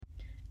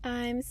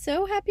I'm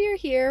so happy you're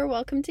here.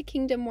 Welcome to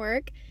Kingdom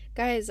Work.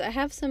 Guys, I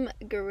have some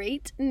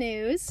great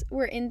news.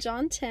 We're in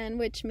John 10,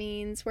 which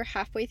means we're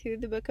halfway through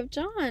the book of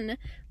John.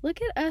 Look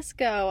at us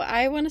go.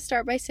 I want to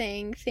start by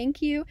saying thank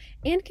you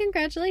and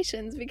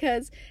congratulations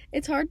because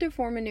it's hard to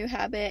form a new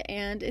habit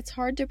and it's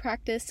hard to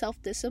practice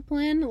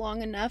self-discipline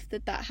long enough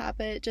that that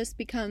habit just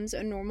becomes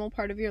a normal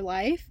part of your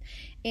life.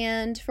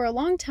 And for a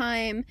long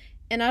time,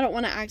 and I don't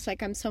want to act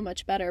like I'm so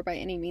much better by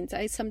any means,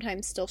 I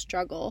sometimes still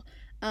struggle.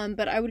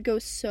 But I would go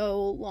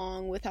so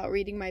long without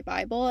reading my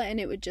Bible, and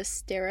it would just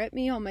stare at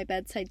me on my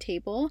bedside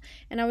table,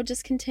 and I would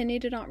just continue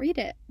to not read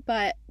it.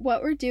 But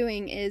what we're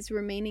doing is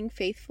remaining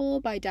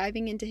faithful by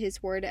diving into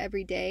His Word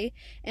every day,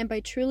 and by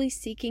truly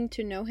seeking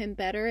to know Him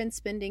better and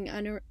spending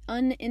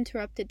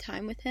uninterrupted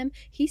time with Him.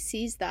 He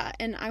sees that,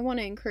 and I want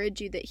to encourage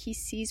you that He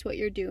sees what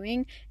you're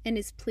doing and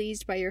is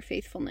pleased by your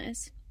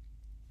faithfulness.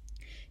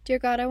 Dear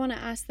God, I want to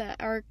ask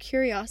that our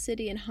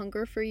curiosity and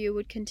hunger for you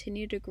would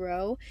continue to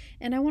grow,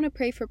 and I want to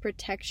pray for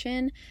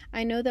protection.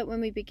 I know that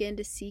when we begin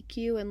to seek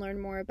you and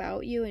learn more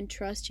about you and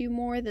trust you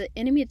more, the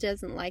enemy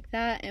doesn't like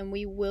that, and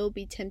we will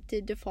be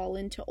tempted to fall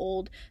into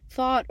old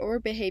thought or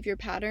behavior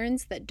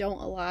patterns that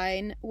don't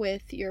align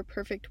with your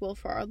perfect will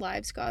for our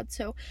lives, God.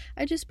 So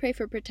I just pray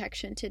for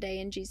protection today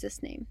in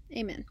Jesus' name.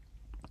 Amen.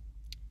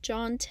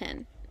 John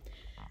 10.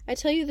 I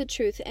tell you the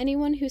truth,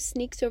 anyone who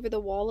sneaks over the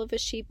wall of a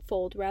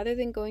sheepfold rather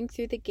than going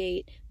through the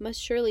gate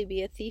must surely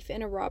be a thief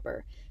and a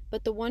robber.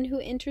 But the one who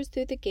enters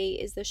through the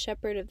gate is the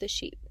shepherd of the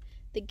sheep.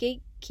 The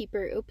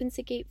gatekeeper opens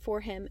the gate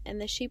for him, and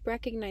the sheep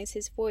recognize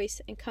his voice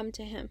and come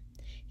to him.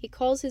 He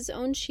calls his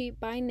own sheep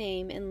by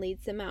name and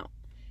leads them out.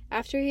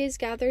 After he has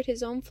gathered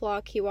his own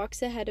flock, he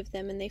walks ahead of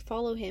them, and they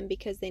follow him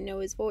because they know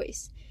his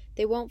voice.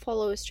 They won't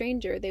follow a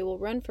stranger, they will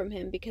run from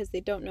him because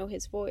they don't know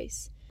his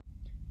voice.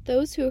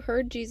 Those who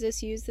heard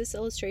Jesus use this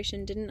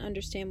illustration didn't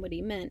understand what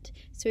he meant,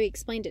 so he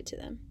explained it to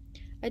them.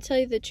 I tell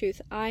you the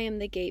truth, I am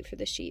the gate for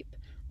the sheep.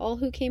 All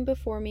who came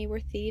before me were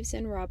thieves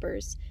and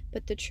robbers,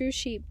 but the true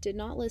sheep did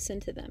not listen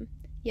to them.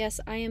 Yes,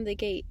 I am the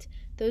gate.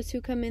 Those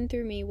who come in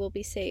through me will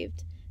be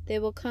saved. They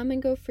will come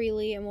and go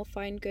freely and will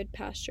find good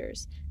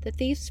pastures. The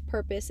thief's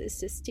purpose is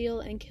to steal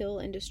and kill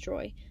and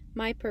destroy.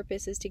 My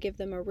purpose is to give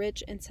them a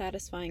rich and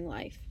satisfying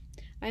life.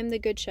 I am the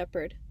good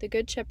shepherd. The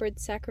good shepherd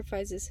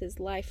sacrifices his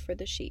life for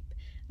the sheep.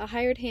 A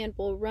hired hand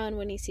will run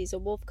when he sees a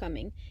wolf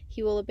coming.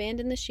 He will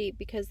abandon the sheep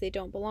because they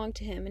don't belong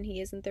to him and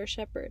he isn't their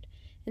shepherd.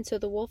 And so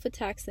the wolf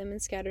attacks them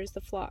and scatters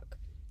the flock.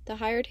 The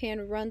hired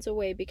hand runs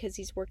away because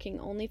he's working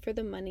only for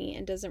the money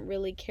and doesn't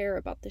really care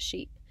about the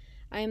sheep.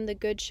 I am the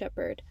good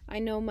shepherd. I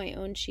know my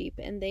own sheep,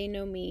 and they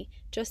know me,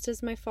 just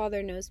as my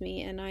Father knows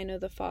me, and I know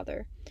the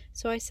Father.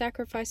 So I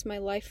sacrifice my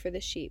life for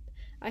the sheep.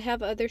 I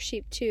have other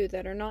sheep too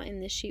that are not in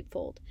this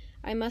sheepfold.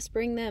 I must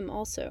bring them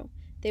also.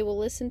 They will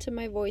listen to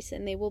my voice,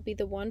 and they will be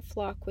the one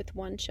flock with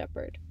one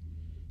shepherd.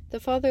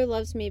 The Father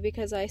loves me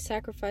because I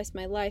sacrifice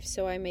my life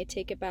so I may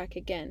take it back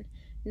again.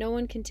 No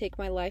one can take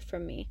my life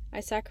from me.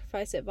 I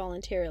sacrifice it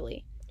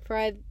voluntarily, for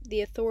I have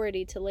the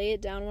authority to lay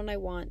it down when I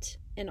want,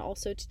 and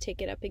also to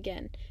take it up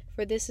again,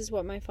 for this is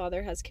what my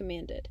Father has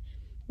commanded.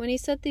 When he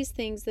said these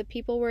things, the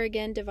people were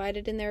again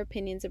divided in their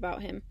opinions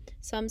about him.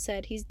 Some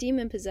said, "He's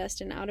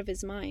demon-possessed and out of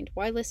his mind.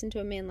 Why listen to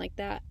a man like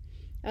that?"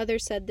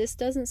 Others said, "This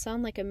doesn't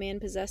sound like a man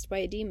possessed by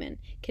a demon.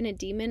 Can a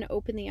demon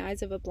open the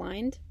eyes of a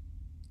blind?"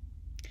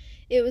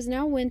 It was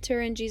now winter,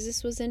 and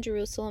Jesus was in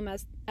Jerusalem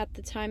at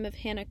the time of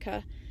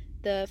Hanukkah,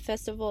 the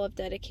festival of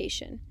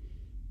dedication.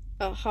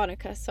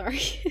 Hanukkah,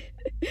 sorry.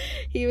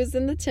 He was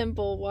in the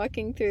temple,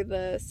 walking through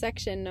the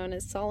section known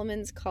as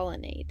Solomon's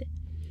Colonnade.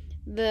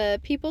 The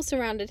people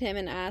surrounded him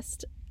and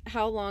asked,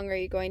 "How long are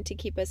you going to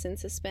keep us in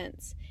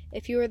suspense?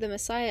 If you are the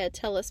Messiah,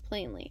 tell us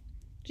plainly."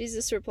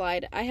 Jesus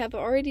replied, "I have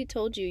already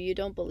told you, you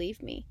don't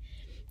believe me.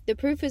 The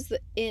proof is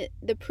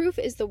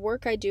the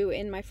work I do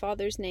in my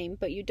Father's name,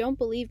 but you don't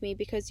believe me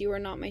because you are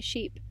not my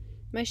sheep.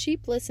 My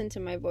sheep listen to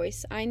my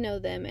voice. I know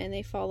them, and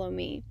they follow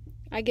me.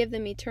 I give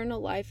them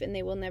eternal life, and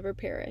they will never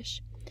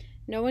perish.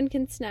 No one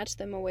can snatch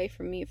them away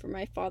from me, for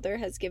my Father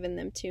has given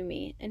them to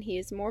me, and he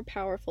is more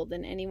powerful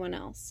than anyone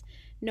else.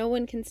 No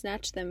one can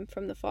snatch them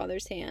from the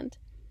Father's hand.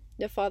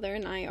 The Father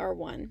and I are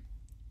one."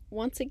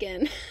 Once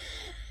again,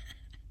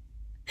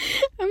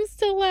 I'm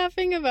still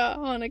laughing about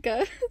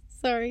Hanukkah.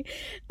 Sorry.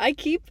 I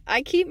keep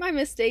my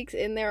mistakes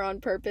in there on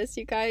purpose,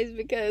 you guys,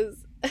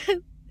 because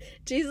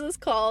Jesus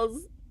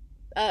calls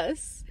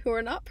us, who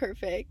are not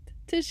perfect,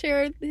 to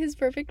share his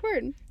perfect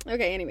word.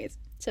 Okay, anyways,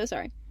 so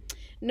sorry.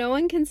 No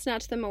one can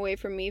snatch them away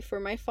from me, for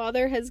my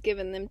Father has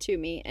given them to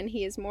me, and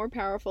he is more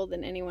powerful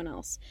than anyone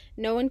else.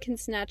 No one can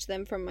snatch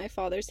them from my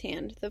Father's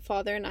hand. The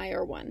Father and I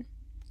are one.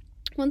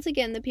 Once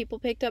again, the people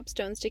picked up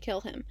stones to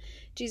kill him.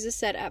 Jesus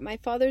said, "At my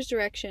Father's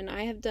direction,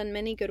 I have done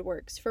many good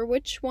works. For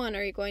which one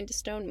are you going to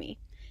stone me?"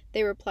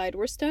 They replied,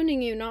 "We're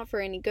stoning you not for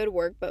any good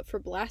work, but for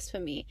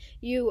blasphemy.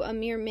 You, a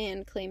mere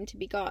man, claim to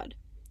be God."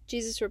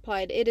 Jesus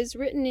replied, "It is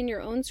written in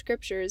your own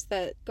scriptures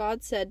that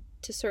God said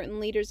to certain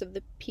leaders of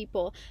the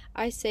people,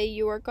 'I say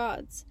you are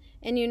gods.'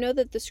 And you know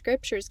that the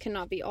scriptures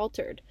cannot be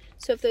altered.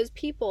 So if those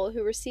people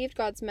who received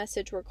God's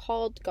message were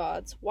called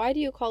gods, why do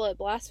you call it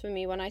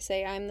blasphemy when I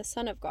say I am the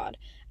Son of God?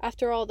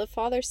 After all, the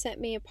Father sent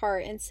me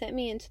apart and sent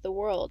me into the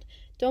world.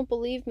 Don't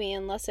believe me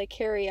unless I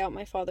carry out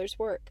my Father's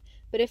work.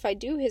 But if I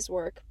do his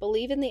work,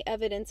 believe in the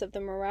evidence of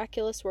the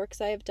miraculous works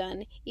I have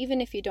done,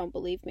 even if you don't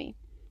believe me.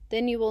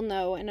 Then you will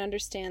know and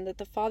understand that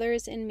the Father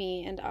is in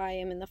me and I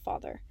am in the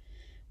Father.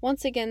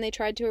 Once again they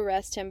tried to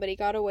arrest him, but he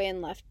got away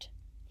and left.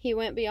 He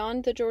went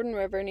beyond the Jordan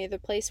River near the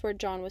place where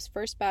John was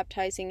first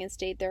baptizing and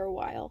stayed there a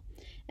while,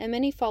 and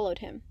many followed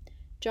him.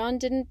 John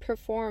didn't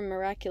perform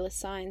miraculous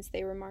signs,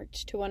 they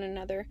remarked to one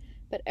another,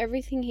 but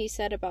everything he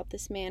said about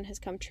this man has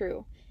come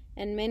true,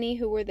 and many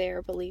who were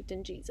there believed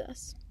in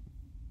Jesus.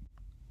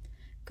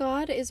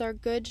 God is our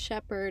good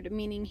shepherd,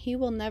 meaning he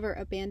will never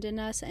abandon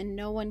us and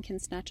no one can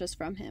snatch us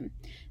from him.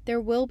 There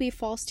will be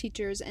false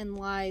teachers and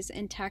lies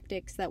and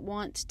tactics that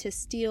want to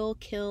steal,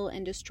 kill,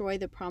 and destroy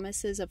the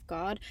promises of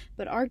God,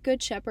 but our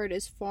good shepherd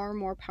is far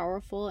more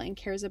powerful and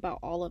cares about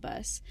all of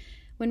us.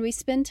 When we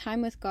spend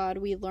time with God,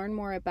 we learn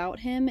more about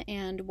him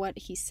and what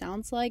he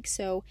sounds like,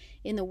 so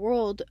in the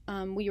world,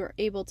 we are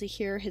able to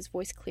hear his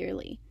voice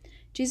clearly.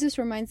 Jesus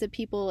reminds the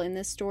people in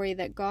this story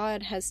that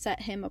God has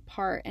set him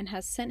apart and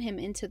has sent him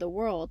into the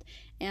world,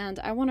 and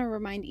I want to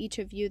remind each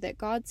of you that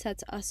God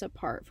sets us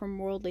apart from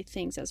worldly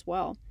things as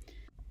well.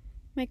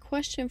 My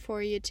question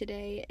for you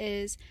today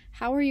is,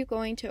 how are you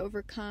going to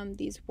overcome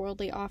these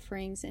worldly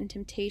offerings and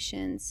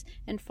temptations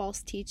and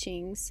false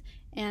teachings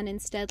and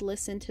instead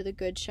listen to the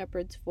Good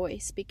Shepherd's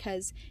voice?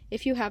 Because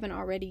if you haven't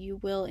already, you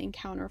will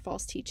encounter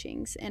false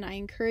teachings, and I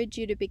encourage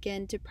you to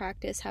begin to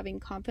practice having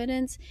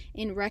confidence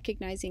in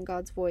recognizing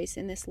God's voice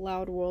in this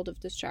loud world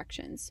of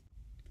distractions.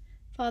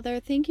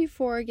 Father, thank you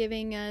for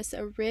giving us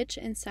a rich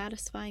and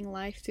satisfying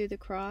life through the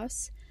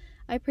cross.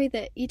 I pray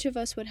that each of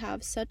us would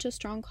have such a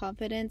strong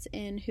confidence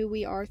in who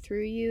we are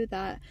through you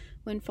that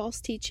when false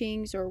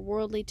teachings or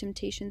worldly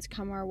temptations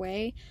come our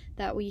way,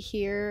 that we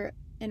hear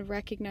and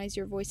recognize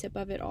your voice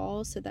above it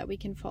all so that we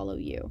can follow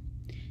you.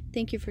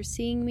 Thank you for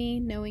seeing me,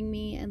 knowing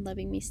me, and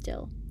loving me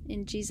still.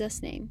 In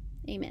Jesus' name,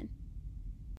 amen.